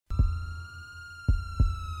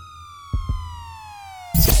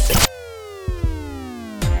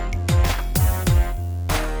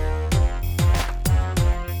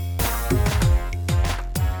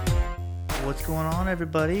going on,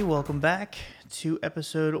 everybody? Welcome back to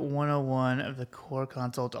episode 101 of the Core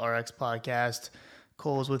Consult RX podcast.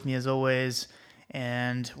 Cole's with me as always,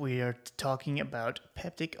 and we are talking about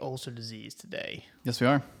peptic ulcer disease today. Yes, we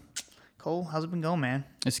are. Cole, how's it been going, man?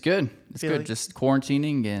 It's good. It's good. Like... Just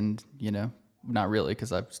quarantining and, not really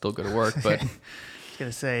because I still go to work, but... I was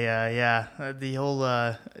going to say, the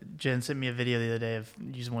whole Jen sent me a video the other day of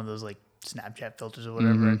using one of those, Snapchat filters or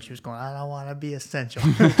whatever, and she was going, I don't want to be essential.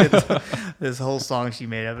 This whole song she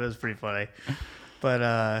made up, it was pretty funny.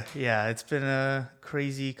 But, it's been a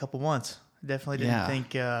crazy couple months. Definitely didn't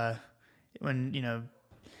think when,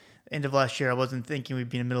 end of last year, I wasn't thinking we'd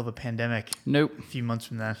be in the middle of a pandemic. Nope. A few months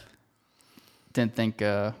from that. Didn't think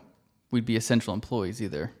we'd be essential employees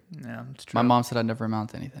either. Yeah, it's true. My mom said I'd never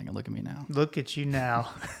amount to anything, and look at me now. Look at you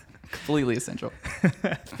now. Completely essential.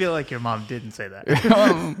 I feel like your mom didn't say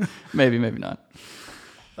that. Maybe not.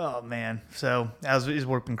 Oh, man. So, is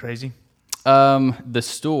work been crazy?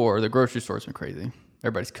 The grocery store's been crazy.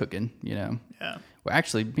 Everybody's cooking, Yeah. Well,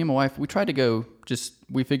 actually, me and my wife, we tried to go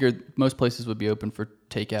we figured most places would be open for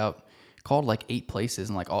takeout. Called 8 places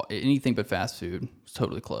and anything but fast food was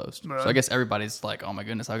totally closed. Right. So I guess everybody's like, oh my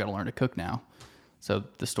goodness, I got to learn to cook now. So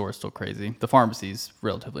the store is still crazy. The pharmacy's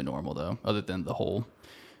relatively normal though, other than the whole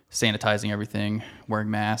sanitizing everything,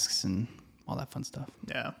 wearing masks and all that fun stuff.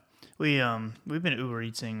 Yeah. We've been Uber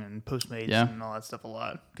Eatsing and Postmates and all that stuff a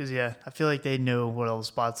lot. Because, I feel like they know what all the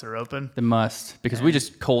spots are open. They must, because we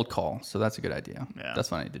just cold call. So that's a good idea. Yeah.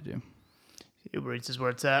 That's what I need to do. Uber Eats is where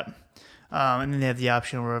it's at. And then they have the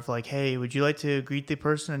option where hey, would you like to greet the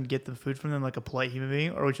person and get the food from them like a polite human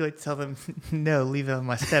being? Or would you like to tell them, no, leave it on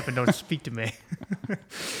my step and don't speak to me?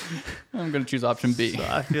 I'm going to choose option B. So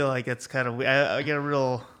I feel like it's kind of weird. I get a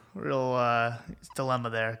real dilemma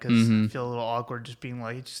there because I feel a little awkward just being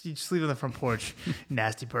like, you just leave it on the front porch,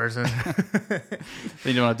 nasty person.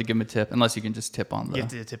 You don't have to give them a tip unless you can just tip on the... You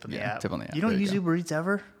have to tip on the app. Tip on the app. You don't use Uber Eats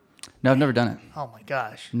ever? No, I've never done it. Oh my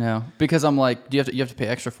gosh. No, because I'm like, you have to pay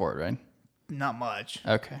extra for it, right? Not much.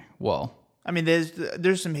 Okay, well... I mean,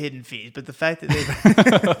 there's some hidden fees, but the fact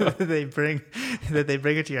that they bring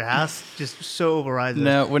it to your house just so overrides it.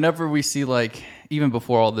 No, whenever we see even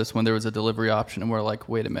before all this, when there was a delivery option, and we're like,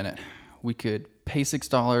 wait a minute, we could pay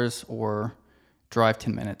 $6 or drive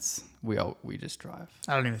 10 minutes. We just drive.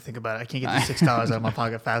 I don't even think about it. I can't get the $6 out of my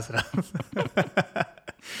pocket fast enough.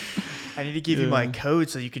 I need to give you my code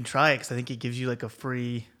so you can try it because I think it gives you a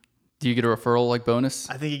free. Do you get a referral bonus?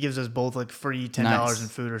 I think it gives us both free $10 in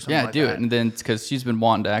food or something like that. Yeah, do it. And then because she's been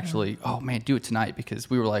wanting to actually, do it tonight because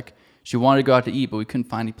we were she wanted to go out to eat, but we couldn't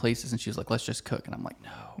find any places. And she was like, let's just cook. And I'm like,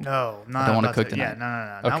 no, I don't want to cook tonight.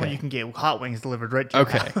 Yeah, no. Not when you can get hot wings delivered right to your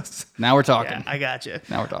house. Now we're talking. Yeah, I got you.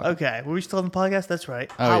 Now we're talking. Okay, were we still on the podcast? That's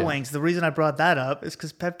right. Hot wings. The reason I brought that up is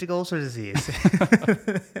because peptic ulcer disease.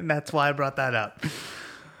 And that's why I brought that up.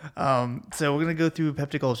 So we're going to go through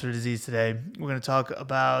peptic ulcer disease today. We're going to talk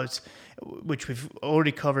about, which we've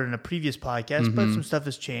already covered in a previous podcast, but some stuff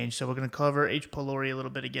has changed. So we're going to cover H. pylori a little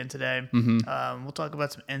bit again today. We'll talk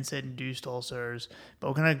about some NSAID-induced ulcers, but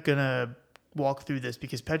we're going to walk through this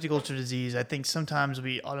because peptic ulcer disease, I think sometimes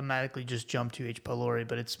we automatically just jump to H. pylori,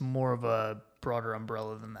 but it's more of a broader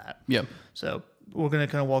umbrella than that. Yeah. So we're going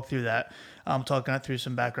to kind of walk through that. Talking through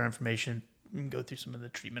some background information and go through some of the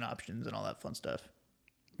treatment options and all that fun stuff.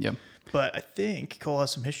 Yeah. But I think Cole has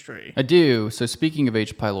some history. I do. So speaking of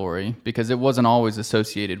H. pylori, because it wasn't always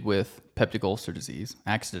associated with peptic ulcer disease.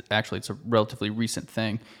 Actually, it's a relatively recent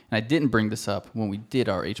thing. And I didn't bring this up when we did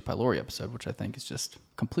our H. pylori episode, which I think is just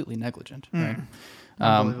completely negligent. Right?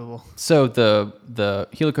 Unbelievable. So the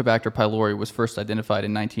Helicobacter pylori was first identified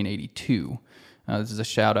in 1982. This is a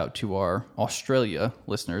shout out to our Australia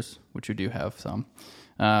listeners, which we do have some,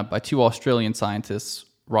 by 2 Australian scientists,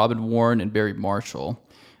 Robin Warren and Barry Marshall.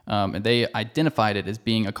 And they identified it as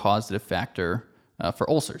being a causative factor for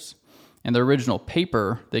ulcers. In their original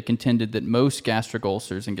paper, they contended that most gastric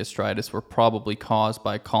ulcers and gastritis were probably caused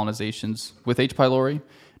by colonizations with H. pylori,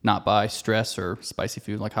 not by stress or spicy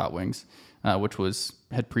food like hot wings, which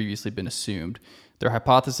had previously been assumed. Their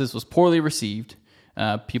hypothesis was poorly received.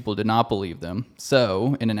 People did not believe them.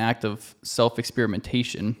 So, in an act of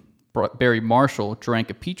self-experimentation, Barry Marshall drank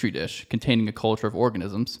a petri dish containing a culture of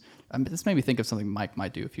organisms. This made me think of something Mike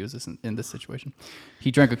might do if he was in this situation. He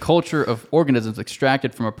drank a culture of organisms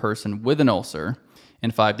extracted from a person with an ulcer,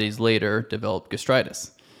 and 5 days later developed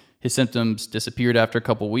gastritis. His symptoms disappeared after a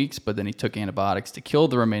couple weeks, but then he took antibiotics to kill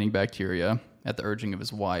the remaining bacteria at the urging of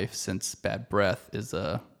his wife, since bad breath is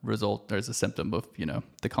a symptom of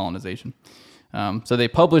the colonization. So they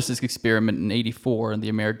published this experiment in '84 in the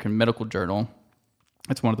American Medical Journal.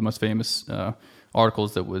 It's one of the most famous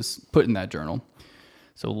articles that was put in that journal.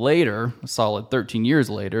 So later, a solid 13 years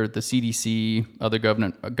later, the CDC, other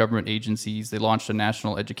government agencies, they launched a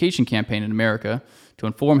national education campaign in America to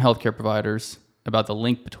inform healthcare providers about the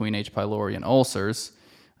link between H. pylori and ulcers,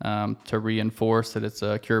 to reinforce that it's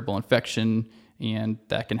a curable infection and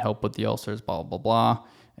that can help with the ulcers, blah, blah, blah.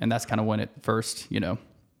 And that's kind of when it first,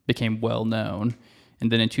 became well known.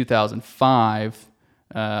 And then in 2005,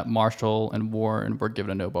 Marshall and Warren were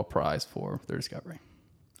given a Nobel Prize for their discovery.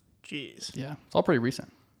 Jeez. Yeah, it's all pretty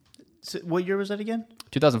recent. So what year was that again?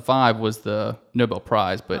 2005 was the Nobel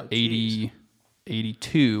Prize, but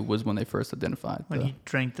 82 was when they first identified. When he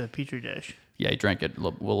drank the Petri dish. Yeah, he drank it a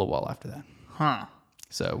little while after that. Huh.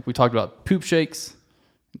 So we talked about poop shakes,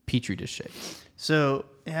 Petri dish shakes. So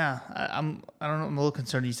yeah, I don't know. I'm a little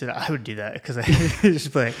concerned. You said I would do that because I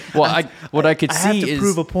just like. Well, I could see have to is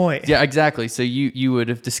prove a point. Yeah, exactly. So you would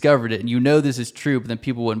have discovered it, and this is true, but then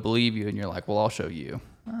people wouldn't believe you, and you're like, well, I'll show you.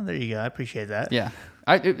 Oh, there you go. I appreciate that. Yeah,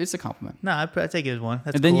 it's a compliment. No, I take it as one.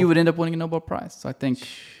 That's and then cool. you would end up winning a Nobel Prize. So I think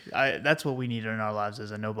that's what we need in our lives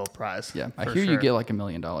is a Nobel Prize. Yeah, I hear you get like $1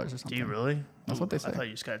 million or something. Do you really? That's what they say. I thought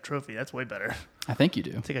you just got a trophy. That's way better. I think you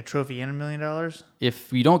do. Take a trophy and $1 million?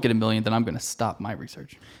 If you don't get $1 million, then I'm going to stop my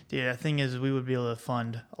research. Dude, the thing is, we would be able to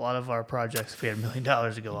fund a lot of our projects if we had $1 million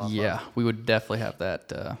to go off. Yeah, we would definitely have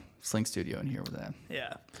that Sling Studio in here with that.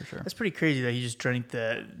 Yeah, for sure. That's pretty crazy that he just drank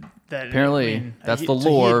that. Apparently, that's the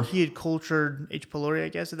lore. So he had cultured H. pylori, I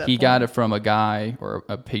guess. At that he point? got it from a guy or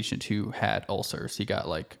a patient who had ulcers. He got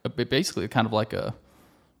basically kind of like a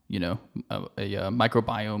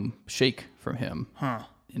microbiome shake from him. Huh.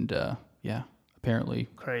 And apparently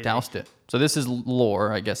Crazy. doused it. So this is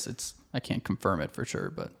lore. I guess I can't confirm it for sure,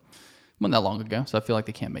 but it wasn't that long ago. So I feel like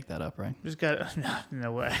they can't make that up, right?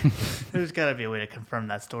 No way. There's got to be a way to confirm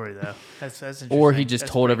that story, though. That's interesting. Or he just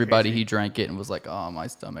told everybody crazy. he drank it and was like, "Oh, my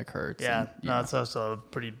stomach hurts." Yeah, and, that's also a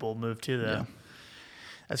pretty bold move too, though. Yeah.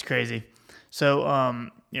 That's crazy. So,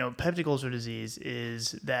 peptic ulcer disease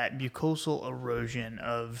is that mucosal erosion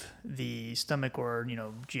of the stomach or,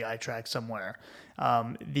 GI tract somewhere.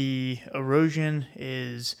 The erosion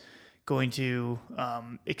is going to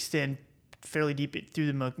extend fairly deep through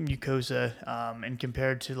the mucosa, and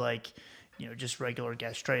compared to just regular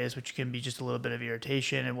gastritis, which can be just a little bit of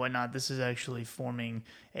irritation and whatnot, this is actually forming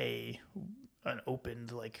an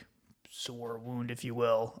opened sore wound, if you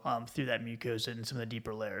will, through that mucosa and some of the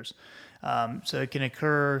deeper layers. So it can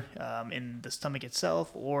occur in the stomach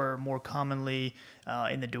itself, or more commonly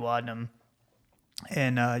in the duodenum.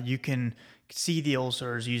 And you can see the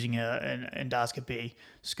ulcers using an endoscopy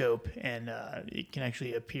scope, and it can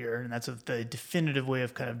actually appear, and that's the definitive way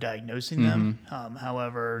of kind of diagnosing them.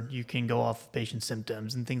 However, you can go off of patient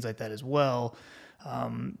symptoms and things like that as well,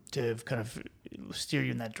 to kind of steer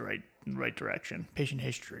you in that right direction. Patient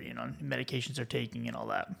history and on medications they're taking and all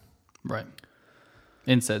that. Right.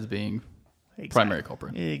 NSAIDs being primary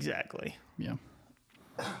culprit. Exactly. Yeah.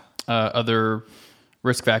 Other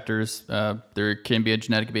risk factors, there can be a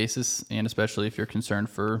genetic basis, and especially if you're concerned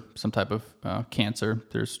for some type of cancer,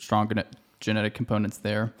 there's strong genetic components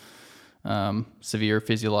there. Severe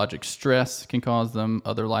physiologic stress can cause them.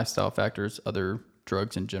 Other lifestyle factors, other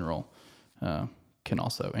drugs in general can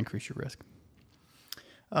also increase your risk.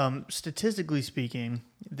 Statistically speaking,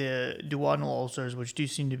 the duodenal ulcers, which do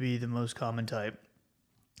seem to be the most common type,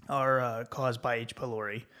 are caused by H.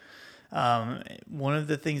 pylori. One of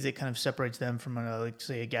the things that kind of separates them from,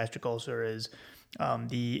 say, a gastric ulcer is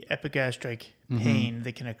the epigastric pain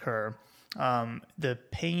that can occur. The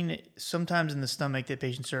pain sometimes in the stomach that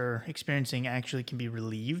patients are experiencing actually can be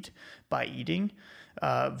relieved by eating,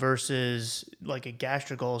 versus like a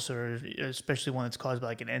gastric ulcer, especially one that's caused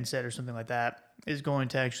by an NSAID or something like that, is going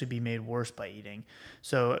to actually be made worse by eating.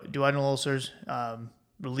 So duodenal ulcers,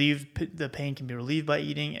 the pain can be relieved by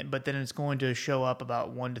eating, but then it's going to show up about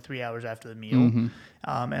 1 to 3 hours after the meal,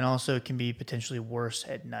 and also it can be potentially worse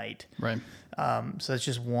at night. Right. So that's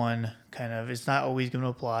just one kind of, it's not always going to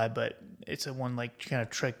apply, but it's a one kind of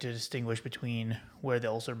trick to distinguish between where the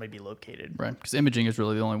ulcer may be located. Right, because imaging is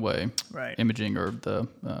really the only way. Right. Imaging or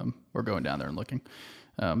or going down there and looking.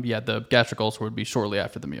 The gastric ulcer would be shortly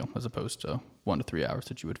after the meal, as opposed to 1 to 3 hours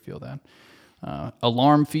that you would feel that.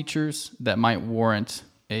 Alarm features that might warrant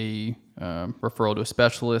a referral to a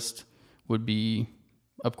specialist would be,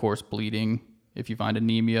 of course, bleeding. If you find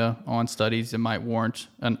anemia on studies, it might warrant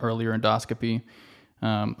an earlier endoscopy.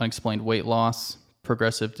 Unexplained weight loss,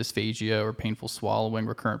 progressive dysphagia or painful swallowing,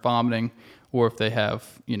 recurrent vomiting, or if they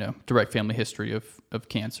have, direct family history of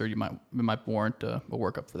cancer, it might warrant a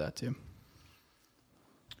workup for that too.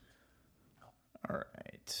 All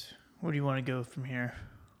right. Where do you want to go from here?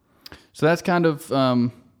 So that's kind of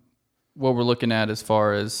what we're looking at as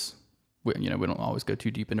far as we don't always go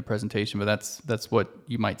too deep into presentation, but that's what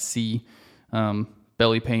you might see.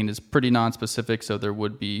 Belly pain is pretty non-specific, so there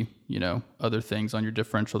would be, other things on your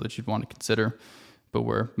differential that you'd want to consider, but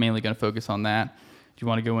we're mainly going to focus on that. Do you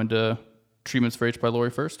want to go into treatments for H.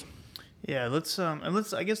 pylori first? Yeah, let's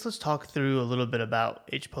talk through a little bit about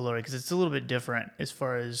H. pylori, because it's a little bit different as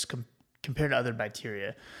far as compared to other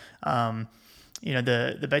bacteria. The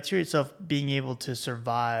bacteria itself being able to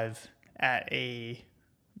survive at a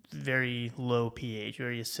very low pH,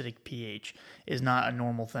 very acidic pH, is not a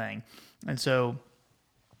normal thing, and so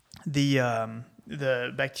the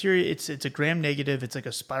bacteria, it's a gram-negative. It's like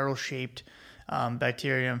a spiral-shaped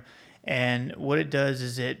bacterium, and what it does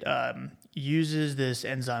is it uses this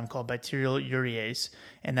enzyme called bacterial urease,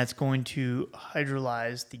 and that's going to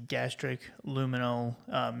hydrolyze the gastric luminal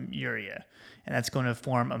urea, and that's going to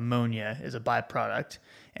form ammonia as a byproduct,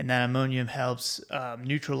 and that ammonia helps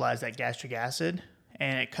neutralize that gastric acid,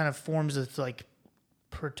 and it kind of forms this like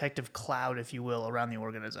protective cloud, if you will, around the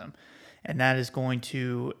organism. And that is going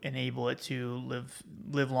to enable it to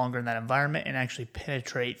live longer in that environment and actually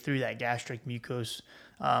penetrate through that gastric mucosal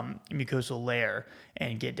layer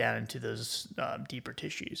and get down into those deeper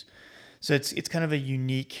tissues. So it's kind of a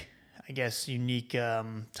unique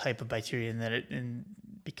type of bacteria in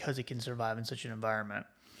that because it can survive in such an environment.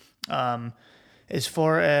 As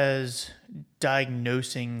far as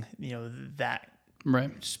diagnosing, that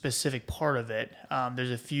specific part of it,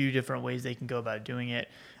 there's a few different ways they can go about doing it.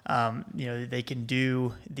 They can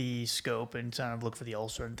do the scope and kind of look for the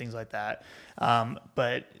ulcer and things like that.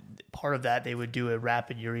 But part of that, they would do a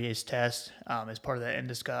rapid urease test as part of that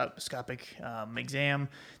endoscopic exam.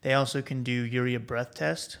 They also can do urea breath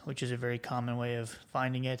test, which is a very common way of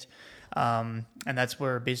finding it. And that's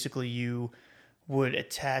where basically you would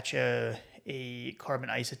attach a carbon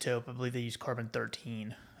isotope. I believe they use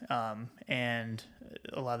carbon-13, and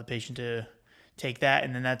allow the patient to take that,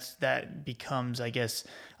 and then that becomes, is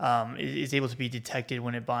able to be detected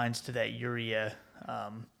when it binds to that urea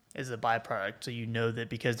as a byproduct. So that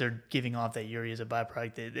because they're giving off that urea as a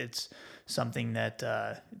byproduct, it's something that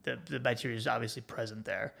the bacteria is obviously present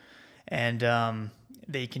there. And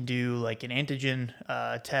they can do like an antigen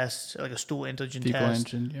test, like a stool antigen Fecal test.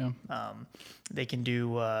 Antigen, yeah. They can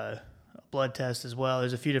do a blood test as well.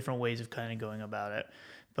 There's a few different ways of kind of going about it.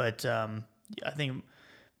 But I think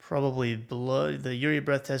probably the urea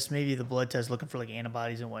breath test, maybe the blood test looking for like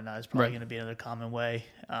antibodies and whatnot is probably going to be another common way.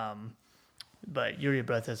 But urea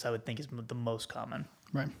breath test, I would think, is the most common.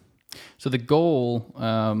 Right. So the goal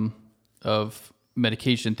of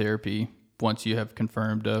medication therapy, once you have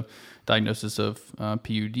confirmed a diagnosis of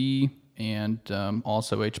PUD and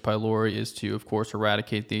also H. pylori, is to, of course,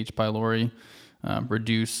 eradicate the H. pylori,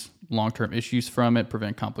 reduce long-term issues from it,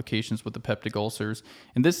 prevent complications with the peptic ulcers.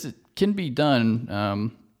 And this can be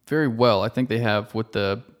done very well. I think they have, with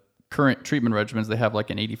the current treatment regimens, they have like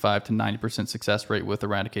an 85 to 90% success rate with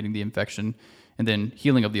eradicating the infection and then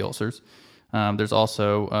healing of the ulcers. There's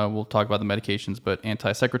also, we'll talk about the medications, but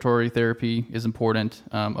anti-secretory therapy is important,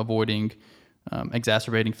 avoiding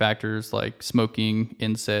exacerbating factors like smoking,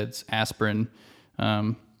 NSAIDs, aspirin,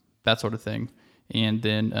 that sort of thing. And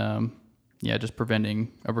then, just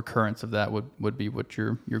preventing a recurrence of that would be what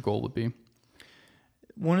your goal would be.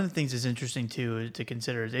 One of the things that's interesting too to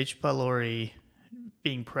consider is H. pylori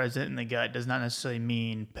being present in the gut does not necessarily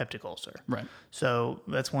mean peptic ulcer. Right. So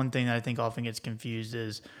that's one thing that I think often gets confused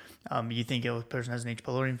is you think if a person has an H.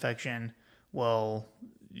 pylori infection, well,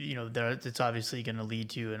 it's obviously going to lead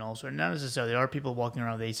to an ulcer. Not necessarily. There are people walking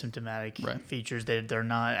around with asymptomatic features that they're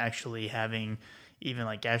not actually having even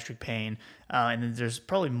like gastric pain. And then there's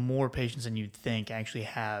probably more patients than you'd think actually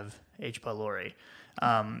have H. pylori.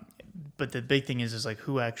 But the big thing is like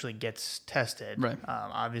who actually gets tested. Right.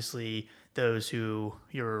 Obviously, those who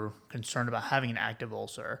you're concerned about having an active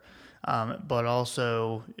ulcer. But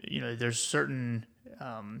also, there's certain...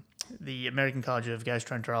 the American College of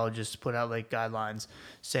Gastroenterologists put out like guidelines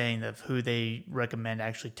saying of who they recommend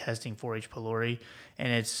actually testing for H. pylori, and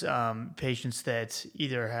it's patients that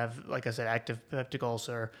either have, like I said, active peptic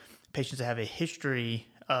ulcer, patients that have a history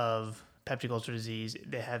of peptic ulcer disease,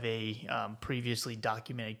 that have a previously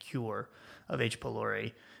documented cure of H.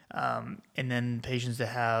 pylori, and then patients that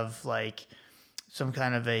have like some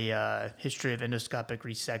kind of a history of endoscopic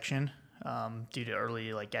resection due to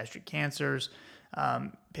early like gastric cancers.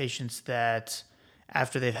 Patients that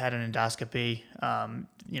after they've had an endoscopy,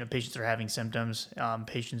 patients that are having symptoms,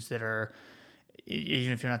 patients that are,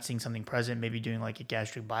 even if you're not seeing something present, maybe doing like a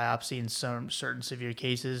gastric biopsy in some certain severe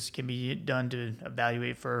cases can be done to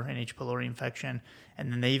evaluate for an H. pylori infection.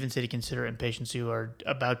 And then they even say to consider it in patients who are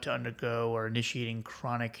about to undergo or initiating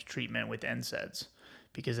chronic treatment with NSAIDs,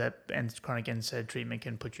 because that chronic NSAID treatment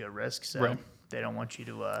can put you at risk. So right. they don't want you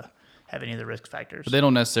to have any of the risk factors. But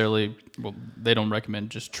they don't recommend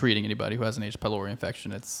just treating anybody who has an H. pylori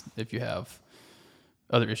infection. It's if you have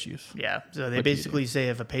other issues. Yeah. So they basically say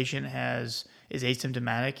if a patient is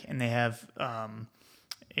asymptomatic and they have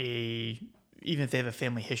even if they have a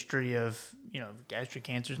family history of, gastric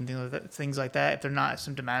cancers and things like that, if they're not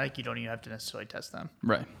symptomatic, you don't even have to necessarily test them.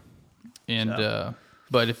 Right. And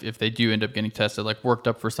but if they do end up getting tested, like worked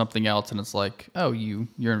up for something else, and it's like, oh,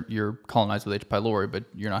 you're colonized with H. pylori, but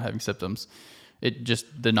you're not having symptoms, it just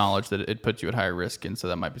the knowledge that it puts you at higher risk, and so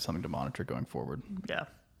that might be something to monitor going forward. Yeah.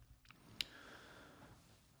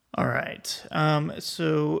 All right.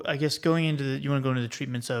 So I guess you want to go into the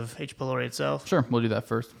treatments of H. pylori itself? Sure, we'll do that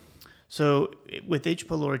first. So with H.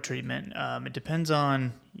 pylori treatment, it depends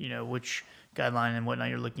on, which guideline and whatnot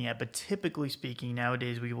you're looking at. But typically speaking,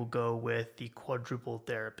 nowadays we will go with the quadruple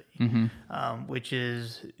therapy, which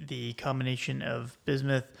is the combination of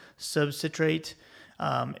bismuth subcitrate,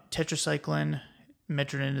 tetracycline,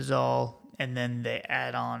 metronidazole, and then they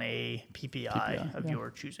add on a PPI of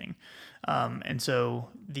your choosing. And so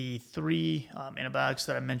the three antibiotics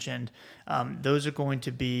that I mentioned, those are going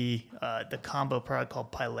to be the combo product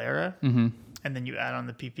called Pylera, and then you add on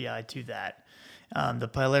the PPI to that. The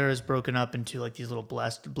Pylera is broken up into like these little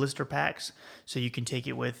blister packs, so you can take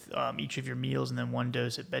it with each of your meals and then one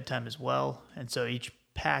dose at bedtime as well. And so each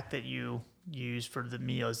pack that you use for the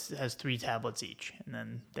meal has 3 tablets each, and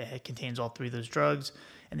then it contains all 3 of those drugs.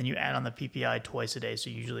 And then you add on the PPI twice a day, so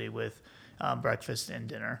usually with breakfast and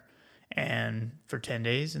dinner, and for 10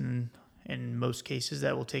 days. And in most cases,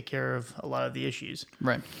 that will take care of a lot of the issues.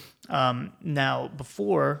 Right. Now,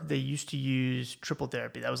 before, they used to use triple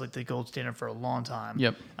therapy. That was like the gold standard for a long time.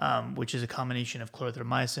 Yep. Which is a combination of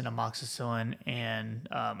clarithromycin, amoxicillin, and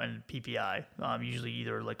PPI. Usually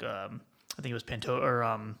either like I think it was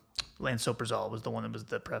lansoprazole was the one that was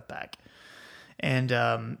the Prep pack.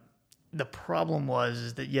 And the problem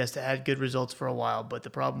was that, yes, it had good results for a while, but the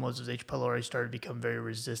problem was H. pylori started to become very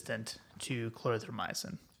resistant to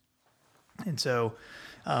clarithromycin. And so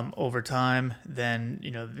over time, then,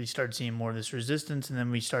 we started seeing more of this resistance, and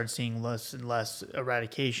then we started seeing less and less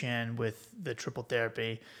eradication with the triple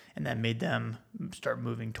therapy, and that made them start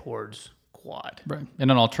moving towards quad. Right.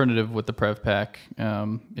 And an alternative with the Prep pack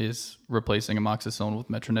is replacing amoxicillin with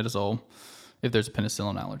metronidazole if there's a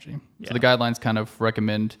penicillin allergy. Yeah. So the guidelines kind of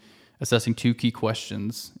recommend assessing 2 key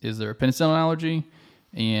questions. Is there a penicillin allergy?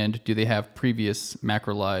 And do they have previous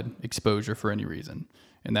macrolide exposure for any reason?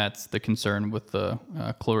 And that's the concern with the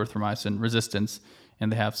clarithromycin resistance.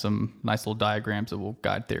 And they have some nice little diagrams that will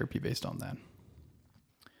guide therapy based on that.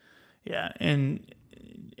 Yeah. And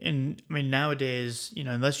I mean, nowadays,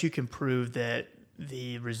 unless you can prove that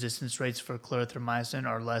the resistance rates for clarithromycin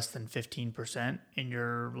are less than 15% in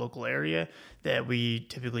your local area, that we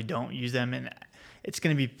typically don't use them. And it's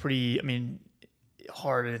going to be pretty,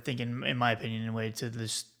 hard, I think, in my opinion, in a way,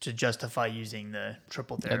 to justify using the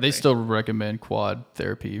triple therapy. Yeah, they still recommend quad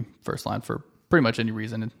therapy first line for pretty much any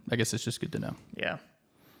reason. And I guess it's just good to know. Yeah.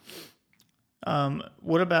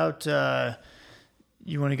 What about,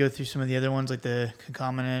 you want to go through some of the other ones, like the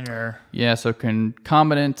concomitant or? Yeah, so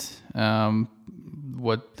concomitant,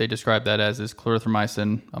 what they describe that as is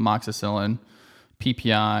clarithromycin, amoxicillin,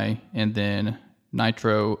 PPI, and then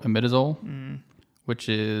nitroimidazole, which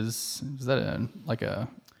is that like a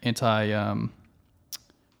I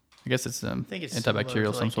guess it's antibacterial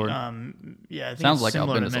of some sort. I think sounds it's like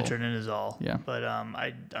similar albendazole. to metronidazole. Yeah, but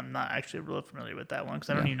I'm not actually really familiar with that one because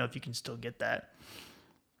I don't even know if you can still get that.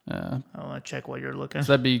 I want to check while you're looking.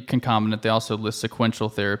 So that'd be concomitant. They also list sequential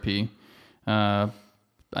therapy.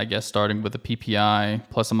 I guess starting with the PPI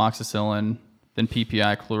plus amoxicillin, then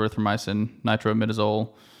PPI, clarithromycin,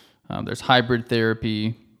 nitroimidazole. There's hybrid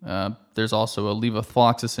therapy. There's also a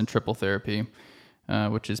levofloxacin triple therapy,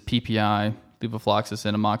 which is PPI,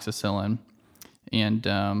 levofloxacin, amoxicillin. And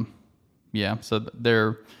so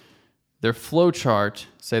their flow chart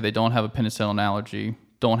say they don't have a penicillin allergy,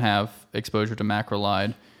 don't have exposure to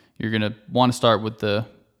macrolide. You're going to want to start with the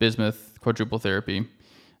bismuth quadruple therapy,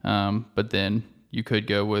 but then you could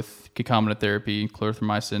go with concomitant therapy,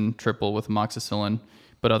 clarithromycin triple with amoxicillin,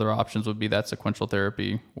 but other options would be that sequential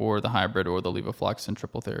therapy or the hybrid or the levofloxacin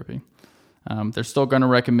triple therapy. They're still going to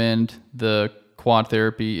recommend the quad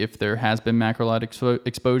therapy if there has been macrolide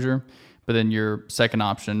exposure, but then your second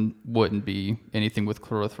option wouldn't be anything with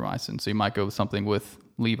clarithromycin. So you might go with something with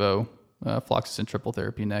levofloxacin triple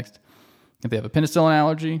therapy next. If they have a penicillin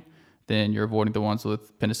allergy, then you're avoiding the ones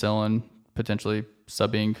with penicillin potentially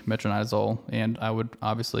subbing metronidazole, and I would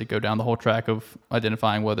obviously go down the whole track of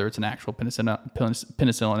identifying whether it's an actual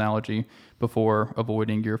penicillin allergy before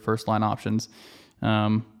avoiding your first line options.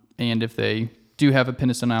 And if they do have a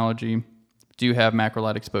penicillin allergy, do have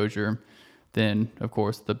macrolide exposure, then of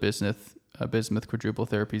course the bismuth quadruple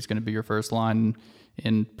therapy is going to be your first line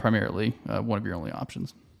and primarily one of your only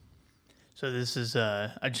options. So this is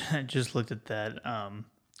I just looked at that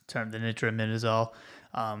term, the nitroimidazole.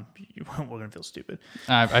 We're gonna feel stupid.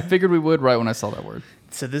 I figured we would right when I saw that word.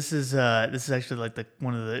 So this is actually like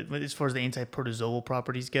one of the, as far as the antiprotozoal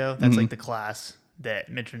properties go, that's like the class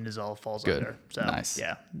that metronidazole falls under. So nice.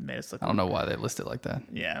 Yeah, made us look. I don't know why they list it like that.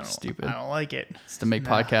 Yeah, stupid. I don't like it. It's to make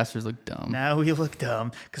podcasters look dumb. Now we look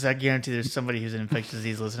dumb because I guarantee there's somebody who's an infectious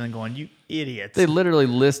disease listening, going, "You idiots!" They literally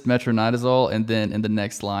list metronidazole, and then in the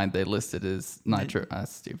next line they list it as nitro.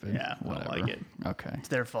 That's stupid. Yeah, whatever. I don't like it. Okay, it's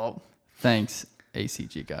their fault. Thanks,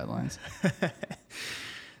 ACG guidelines.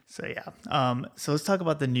 So yeah, so let's talk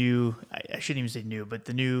about the new. I shouldn't even say new, but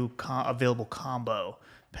the new available combo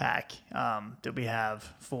pack that we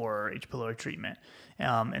have for H. pylori treatment,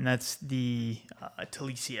 and that's the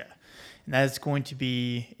Talicia, and that's going to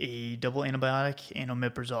be a double antibiotic and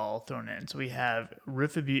omeprazole thrown in. So we have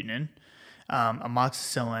rifabutin,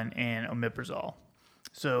 amoxicillin, and omeprazole.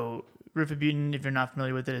 So rifabutin, if you're not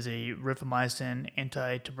familiar with it, is a rifamycin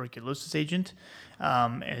anti-tuberculosis agent,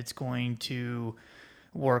 and it's going to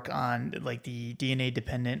work on like the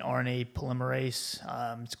DNA-dependent RNA polymerase.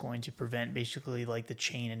 It's going to prevent basically like the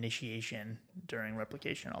chain initiation during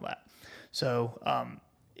replication, all that. So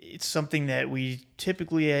it's something that we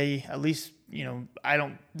typically, at least,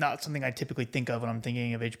 not something I typically think of when I'm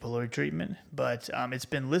thinking of H. pylori treatment, but it's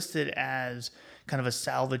been listed as kind of a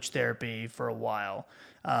salvage therapy for a while.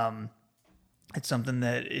 It's something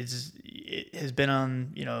that it has been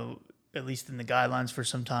on, at least in the guidelines for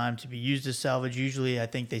some time, to be used as salvage. Usually, I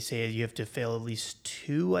think they say you have to fail at least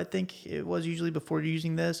 2, I think it was usually, before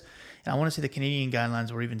using this. And I want to say the Canadian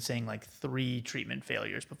guidelines were even saying like 3 treatment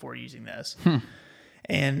failures before using this.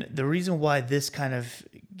 And the reason why this kind of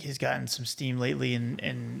has gotten some steam lately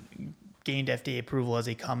and gained FDA approval as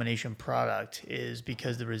a combination product is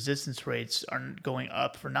because the resistance rates are going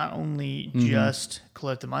up for not only just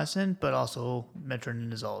clindamycin, but also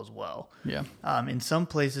metronidazole as well. Yeah. In some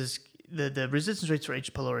places, the resistance rates for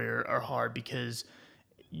H. pylori are hard because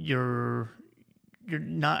you're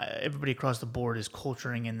not, everybody across the board is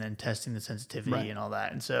culturing and then testing the sensitivity and all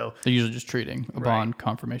that. And so they're usually just treating upon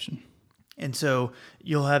confirmation. And so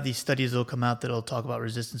you'll have these studies that'll come out that'll talk about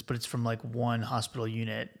resistance, but it's from like one hospital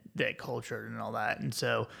unit that cultured and all that. And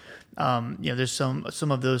so, there's some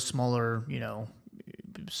of those smaller,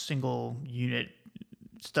 single unit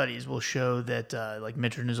studies will show that like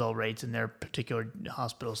metronidazole rates in their particular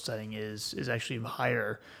hospital setting is actually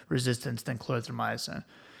higher resistance than clarithromycin.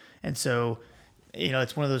 And so,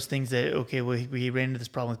 it's one of those things that, okay, we ran into this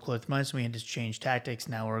problem with clarithromycin, we had to change tactics.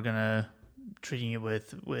 Now we're going to treating it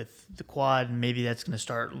with the quad, and maybe that's going to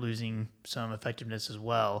start losing some effectiveness as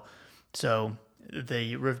well. So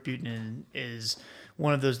the rifabutin is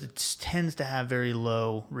one of those that tends to have very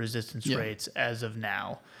low resistance rates as of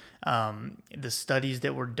now. The studies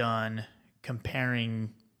that were done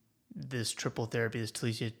comparing this triple therapy, this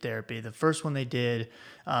Talicia therapy, the first one they did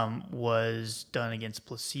was done against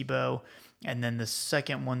placebo, and then the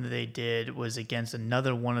second one that they did was against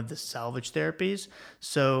another one of the salvage therapies.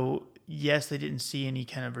 So yes, they didn't see any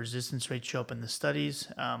kind of resistance rate show up in the studies.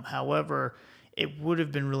 However, it would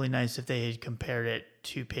have been really nice if they had compared it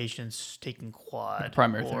to patients taking quad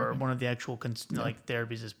primary or therapy. One of the actual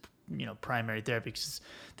therapies is primary therapy, because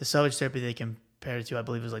the salvage therapy they compared it to, I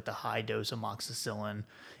believe, was like the high dose amoxicillin,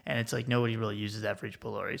 and it's like nobody really uses that for H.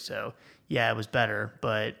 pylori. So yeah, it was better,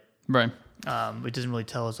 but it doesn't really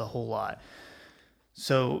tell us a whole lot.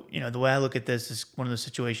 So the way I look at this is one of those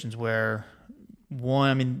situations where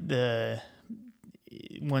once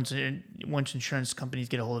insurance companies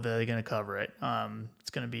get a hold of it, they're going to cover it. It's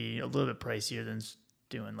going to be a little bit pricier than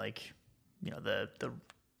doing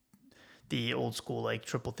the old school like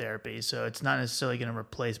triple therapy. So it's not necessarily going to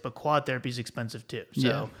replace, but quad therapy is expensive too.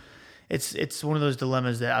 So it's one of those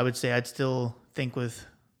dilemmas that I would say I'd still think with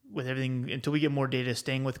everything until we get more data,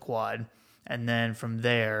 staying with quad, and then from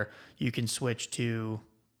there you can switch to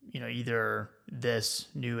either this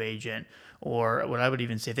new agent, or what I would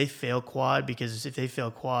even say if they fail quad, because if they fail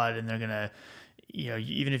quad and they're gonna,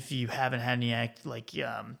 even if you haven't had any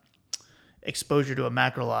exposure to a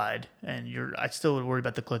macrolide, and I still would worry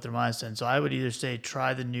about the clindamycin. So I would either say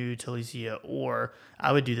try the new Talicia, or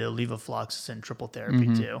I would do the levofloxacin triple therapy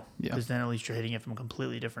too, because then at least you're hitting it from a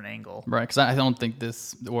completely different angle. Right, because I don't think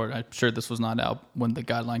this, or I'm sure this was not out when the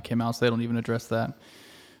guideline came out, so they don't even address that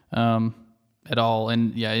at all.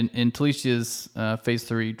 And yeah, in Talicia's phase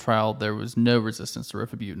 3 trial, there was no resistance to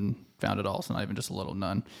rifabutin found at all, so not even just a little,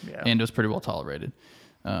 none. Yeah. And it was pretty well tolerated.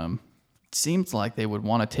 Seems like they would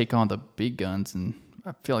want to take on the big guns, and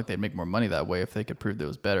I feel like they'd make more money that way if they could prove that it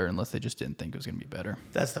was better, unless they just didn't think it was going to be better.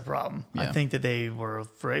 That's the problem. Yeah. I think that they were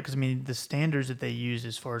afraid, because I mean, the standards that they used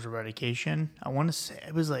as far as eradication, I want to say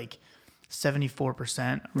it was like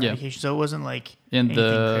 74% eradication, so it wasn't like in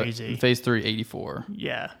anything crazy. In phase 3, 84.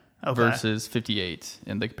 Yeah. Okay. Versus 58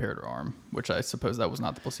 in the comparator arm, which I suppose that was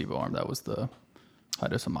not the placebo arm, that was the high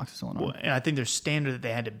dose amoxicillin arm. Well, and I think their standard that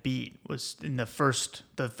they had to beat was in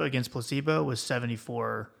the against placebo was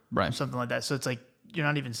 74, right? Something like that. So it's like you're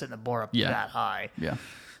not even setting the bar up that high. Yeah.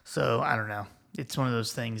 So I don't know. It's one of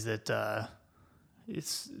those things that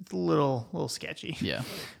it's a little sketchy. Yeah.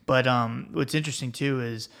 But what's interesting too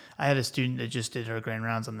is I had a student that just did her grand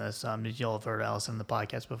rounds on this. Y'all have heard Allison on the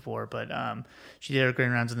podcast before, but she did her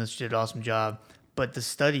grand rounds on this. She did an awesome job. But the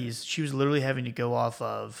studies, she was literally having to go off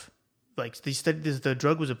of. Like these studies, the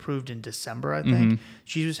drug was approved in December, I think.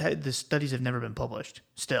 The studies have never been published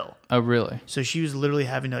still. Oh, really? So she was literally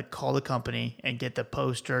having to call the company and get the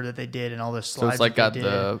poster that they did and all the slides. So it's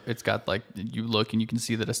like it's got like you look and you can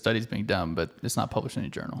see that a study's being done, but it's not published in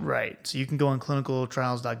any journal. Right. So you can go on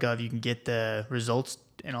clinicaltrials.gov, you can get the results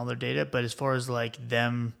and all their data, but as far as like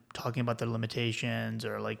them talking about their limitations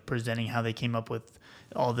or like presenting how they came up with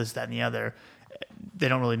all this, that, and the other, they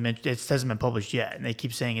don't really mention it. Hasn't been published yet, and they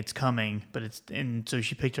keep saying it's coming, but it's in. So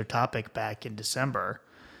she picked her topic back in December,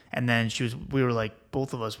 and then we were like,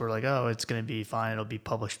 both of us were like, oh, it's going to be fine. It'll be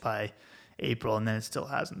published by April, and then it still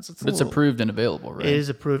hasn't. So it's approved and available, right? It is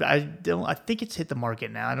approved. I think it's hit the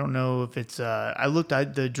market now. I don't know if it's. I looked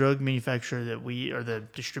at the drug manufacturer or the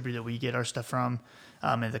distributor that we get our stuff from,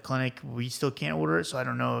 at the clinic. We still can't order it, so I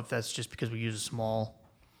don't know if that's just because we use a small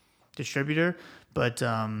distributor, but.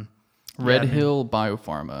 Red Hill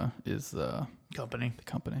Biopharma is the company.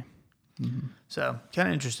 Mm-hmm. So kind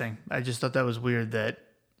of interesting. I just thought that was weird that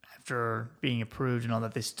after being approved and all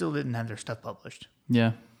that, they still didn't have their stuff published.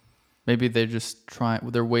 Yeah, maybe they're just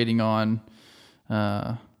they're waiting on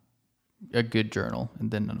a good journal,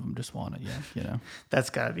 and then none of them just want it yet. You know, that's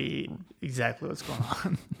got to be exactly what's going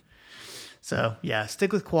on. So, yeah,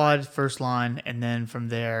 stick with quad first line, and then from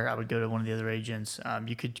there, I would go to one of the other agents.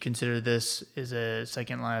 You could consider this as a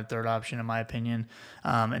second line or third option, in my opinion.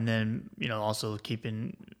 And then, also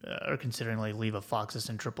considering like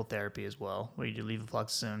levofloxacin triple therapy as well, where you do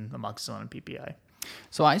levofloxacin, amoxicillin, and PPI.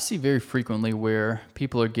 So I see very frequently where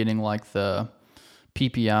people are getting like the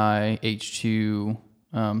PPI, H2,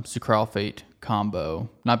 sucralfate combo,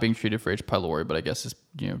 not being treated for H. pylori, but I guess it's,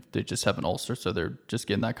 they just have an ulcer, so they're just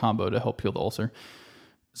getting that combo to help heal the ulcer.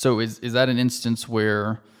 So is that an instance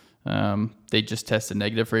where they just tested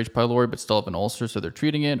negative for H. pylori but still have an ulcer, so they're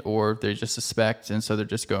treating it, or they just suspect and so they're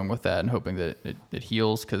just going with that and hoping that it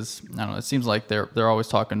heals? Because I don't know, it seems like they're always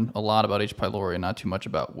talking a lot about H. pylori and not too much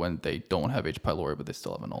about when they don't have H. pylori but they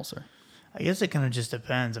still have an ulcer. I guess it kind of just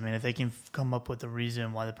depends. I mean, if they can come up with a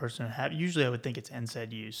reason why the person usually I would think it's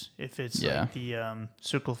NSAID use. If it's like the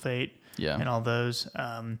sucralfate and all those,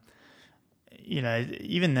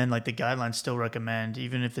 even then, like the guidelines still recommend,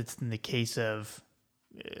 even if it's in the case of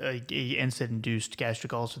a NSAID-induced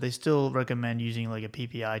gastric ulcer, they still recommend using like a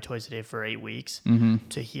PPI twice a day for 8 weeks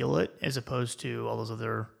to heal it, as opposed to all those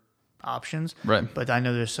other options. Right. But I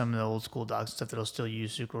know there's some of the old school docs and stuff that'll still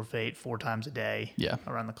use sucralfate 4 times a day.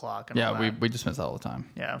 Around the clock. And we dispense that all the time.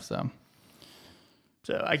 Yeah. So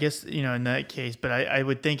I guess, in that case, but I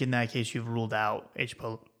would think in that case you've ruled out H.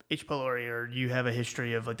 pylori, or you have a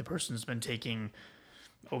history of like the person's been taking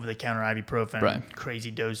over-the-counter ibuprofen, crazy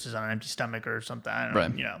doses on an empty stomach or something.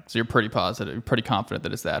 So you're pretty positive, pretty confident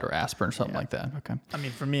that it's that, or aspirin or something like that. Okay. I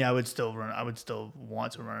mean, for me, I would still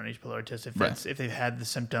want to run an H. pylori test if they've had the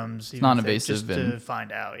symptoms. It's non-invasive, just to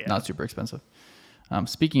find out. Not super expensive.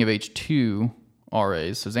 Speaking of H2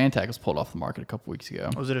 RAs, so Zantac was pulled off the market a couple weeks ago.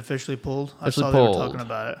 Was it officially pulled? I saw they were talking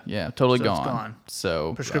about it. Yeah, totally so gone. It's gone.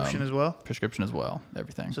 So prescription as well? Prescription as well,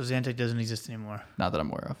 everything. So Zantac doesn't exist anymore? Not that I'm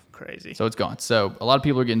aware of. Crazy. So it's gone. So a lot of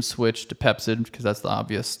people are getting switched to Pepcid because that's the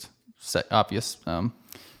obvious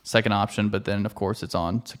second option, but then of course it's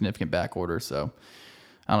on significant back order. So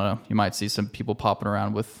I don't know. You might see some people popping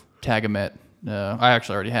around with Tagamet. I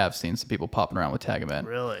actually already have seen some people popping around with Tagamet.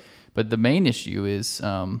 Really? But the main issue is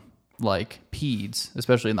like peds,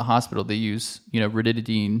 especially in the hospital, they use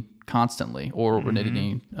ranitidine constantly, or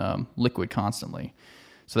ranitidine liquid constantly.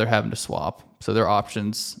 So they're having to swap. So their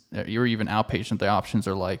options, or even outpatient, the options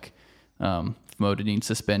are like famotidine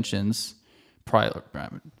suspensions,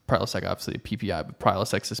 Prilosec, obviously a PPI, but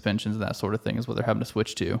Prilosec suspensions and that sort of thing is what they're having to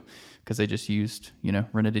switch to, because they just used,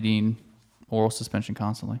 ranitidine oral suspension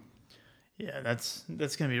constantly. Yeah, that's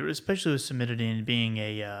going to be, especially with cimetidine being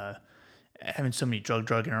having so many drug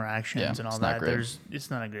interactions and all that. It's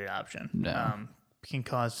not a great option. No. It can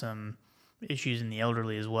cause some issues in the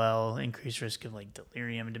elderly as well, increased risk of like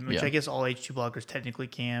delirium, which I guess all H2 blockers technically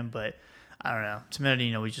can, but I don't know.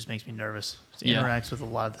 Cimetidine always just makes me nervous. It interacts with a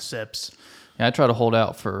lot of the CYPs. Yeah, I try to hold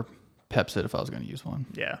out for Pepcid if I was going to use one.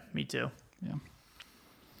 Yeah, me too. Yeah.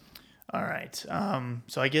 All right.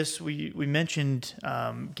 So I guess we mentioned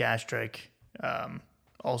gastric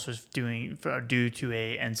ulcers due to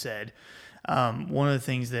a NSAID. One of the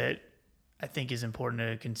things that I think is important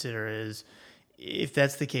to consider is, if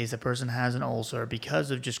that's the case, a person has an ulcer because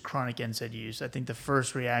of just chronic NSAID use, I think the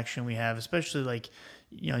first reaction we have, especially like,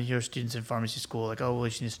 your students in pharmacy school, like, oh, well,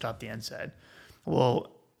 you need to stop the NSAID.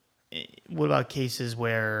 Well, what about cases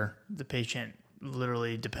where the patient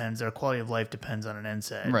literally their quality of life depends on an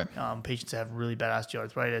NSAID? Right. Patients that have really bad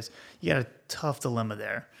osteoarthritis, you got a tough dilemma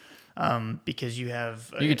there. Because you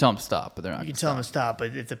can tell them to stop, but they're not. You can tell them to stop,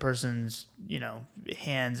 but if the person's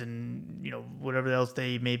hands and whatever else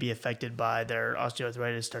they may be affected by, their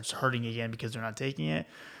osteoarthritis starts hurting again because they're not taking it,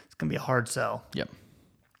 it's gonna be a hard sell. Yep.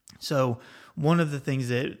 So one of the things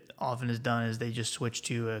that often is done is they just switch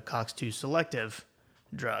to a COX-2 selective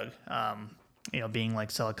drug, being like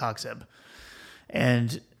celecoxib,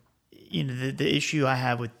 and the issue I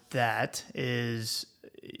have with that is,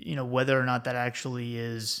 whether or not that actually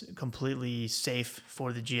is completely safe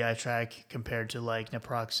for the GI tract compared to like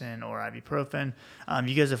naproxen or ibuprofen.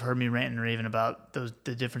 You guys have heard me rant and raving about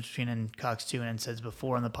the difference between COX-2 and NSAIDs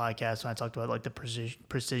before on the podcast when I talked about like the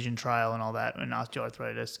precision trial and all that, and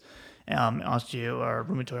osteoarthritis, or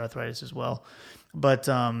rheumatoid arthritis as well. But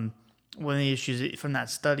one of the issues from that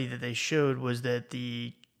study that they showed was that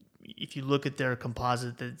if you look at their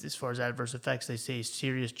composite, that as far as adverse effects, they say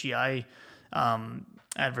serious GI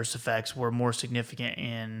adverse effects were more significant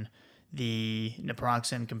in the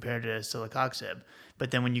naproxen compared to celecoxib.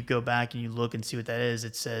 But then when you go back and you look and see what that is,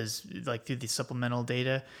 it says, like through the supplemental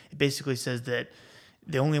data, it basically says that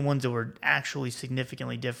the only ones that were actually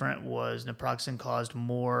significantly different was naproxen caused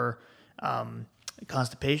more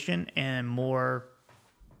constipation and more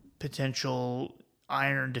potential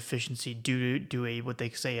iron deficiency due to what they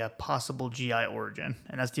say a possible GI origin,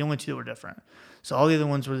 and that's the only two that were different. So all the other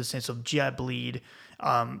ones were the same. So GI bleed,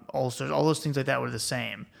 ulcers, all those things like that were the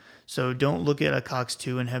same. So don't look at a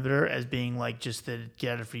COX-2 inhibitor as being like just the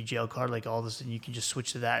get out of free jail card. Like all of a sudden you can just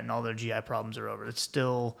switch to that and all their GI problems are over. It's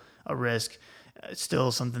still a risk. It's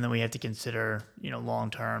still something that we have to consider, long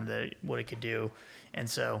term, that what it could do. And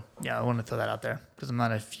so, yeah, I want to throw that out there because I'm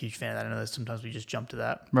not a huge fan of that. I know that sometimes we just jump to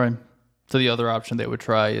that. Right. So the other option they would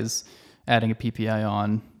try is adding a PPI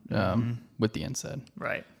on with the NSAID.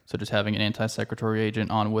 Right. So just having an anti-secretory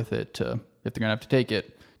agent on with it if they're going to have to take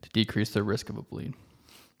it, to decrease their risk of a bleed.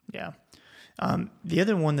 Yeah. The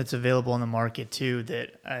other one that's available on the market too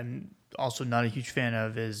that I'm also not a huge fan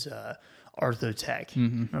of is Arthotech.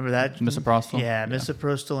 Mm-hmm. Remember that? Misoprostol? Yeah,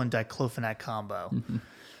 misoprostol and diclofenac combo. Mm-hmm.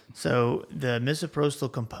 So the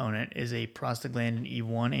misoprostol component is a prostaglandin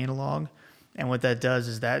E1 analog. And what that does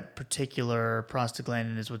is that particular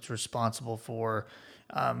prostaglandin is what's responsible for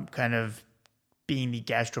kind of being the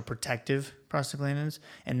gastroprotective prostaglandins.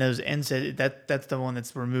 And those NSAIDs, that's the one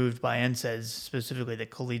that's removed by NSAIDs specifically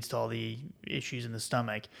that leads to all the issues in the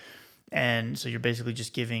stomach. And so you're basically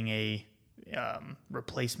just giving a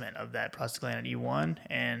replacement of that prostaglandin E1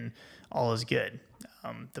 and all is good.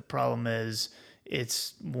 The problem is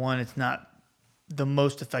it's not the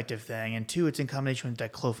most effective thing, and two, it's in combination with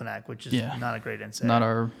diclofenac, which is not a great NSAID. Not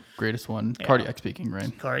our greatest one, cardiac speaking,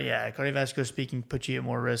 right? Cardiovascular speaking puts you at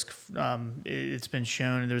more risk. It's been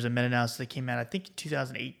shown, and there was a meta-analysis that came out, I think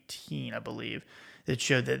 2018, I believe, that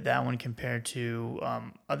showed that one compared to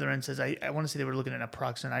other NSAIDs, I want to say they were looking at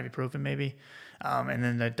naproxen and ibuprofen maybe, and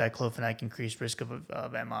then the diclofenac increased risk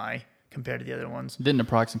of MI compared to the other ones. Didn't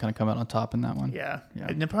naproxen kind of come out on top in that one? Yeah.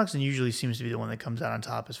 Naproxen usually seems to be the one that comes out on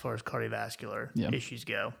top as far as cardiovascular issues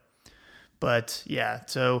go. But yeah,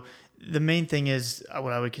 so the main thing is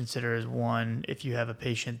what I would consider is, one, if you have a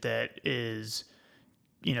patient that is,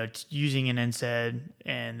 using an NSAID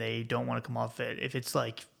and they don't want to come off it, if it's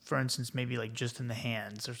like, for instance, maybe like just in the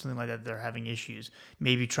hands or something like that, they're having issues,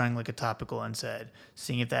 maybe trying like a topical NSAID,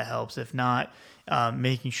 seeing if that helps. If not,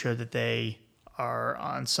 making sure that they are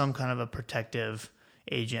on some kind of a protective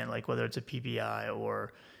agent, like whether it's a PPI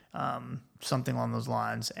or something along those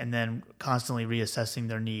lines, and then constantly reassessing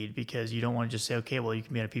their need, because you don't want to just say, okay, well, you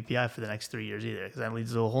can be on a PPI for the next 3 years either, because that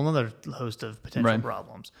leads to a whole other host of potential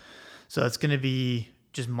problems. So it's going to be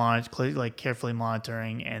just carefully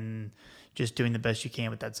monitoring and just doing the best you can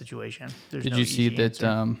with that situation. Did you see that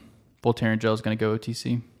Voltaren gel is going to go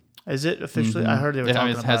OTC? Is it officially? I heard they were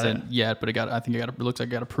talking about it. It hasn't yet, but it looks like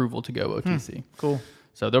it got approval to go OTC. Cool.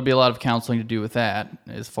 So there'll be a lot of counseling to do with that,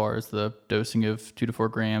 as far as the dosing of 2 to 4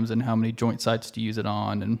 grams and how many joint sites to use it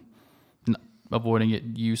on, and avoiding it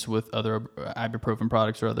use with other ibuprofen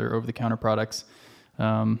products or other over-the-counter products,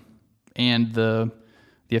 and the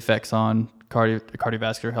effects on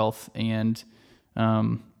cardiovascular health and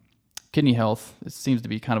kidney health. It seems to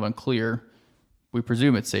be kind of unclear. We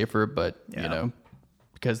presume it's safer, but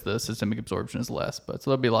because the systemic absorption is less. But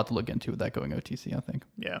so there'll be a lot to look into with that going OTC, I think.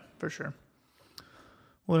 Yeah, for sure.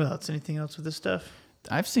 What else? Anything else with this stuff?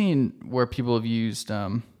 I've seen where people have used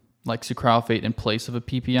like sucralfate in place of a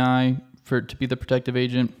PPI to be the protective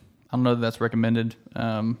agent. I don't know that that's recommended.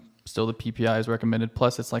 Still, the PPI is recommended.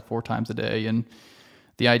 Plus, it's like 4 times a day. And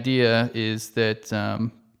the idea is that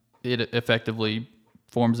it effectively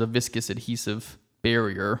forms a viscous adhesive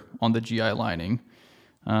barrier on the GI lining.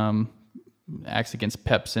 Acts against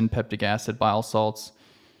pepsin, peptic acid, bile salts.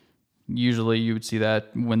 Usually you would see that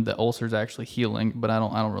when the ulcer is actually healing, but I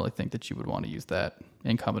don't really think that you would want to use that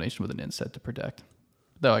in combination with an NSAID to protect.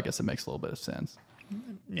 Though I guess it makes a little bit of sense.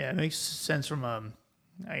 Yeah, it makes sense from a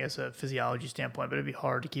physiology standpoint, but it'd be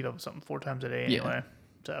hard to keep up with something 4 times a day anyway. Yeah.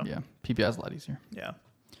 So yeah, PPI is a lot easier. Yeah.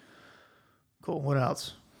 Cool. What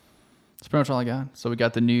else? That's pretty much all I got. So we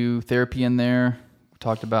got the new therapy in there. We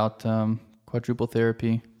talked about quadruple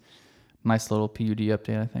therapy. Nice little PUD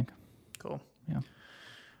update, I think. Cool. Yeah.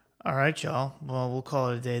 All right, y'all. Well, we'll call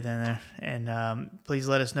it a day then there. And please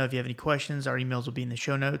let us know if you have any questions. Our emails will be in the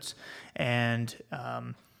show notes. And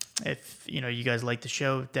if you guys like the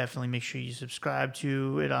show, definitely make sure you subscribe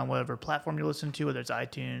to it on whatever platform you listen to, whether it's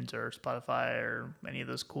iTunes or Spotify or any of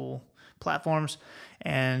those cool platforms.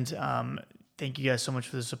 And thank you guys so much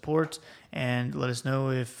for the support. And let us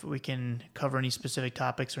know if we can cover any specific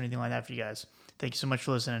topics or anything like that for you guys. Thank you so much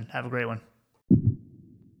for listening. Have a great one.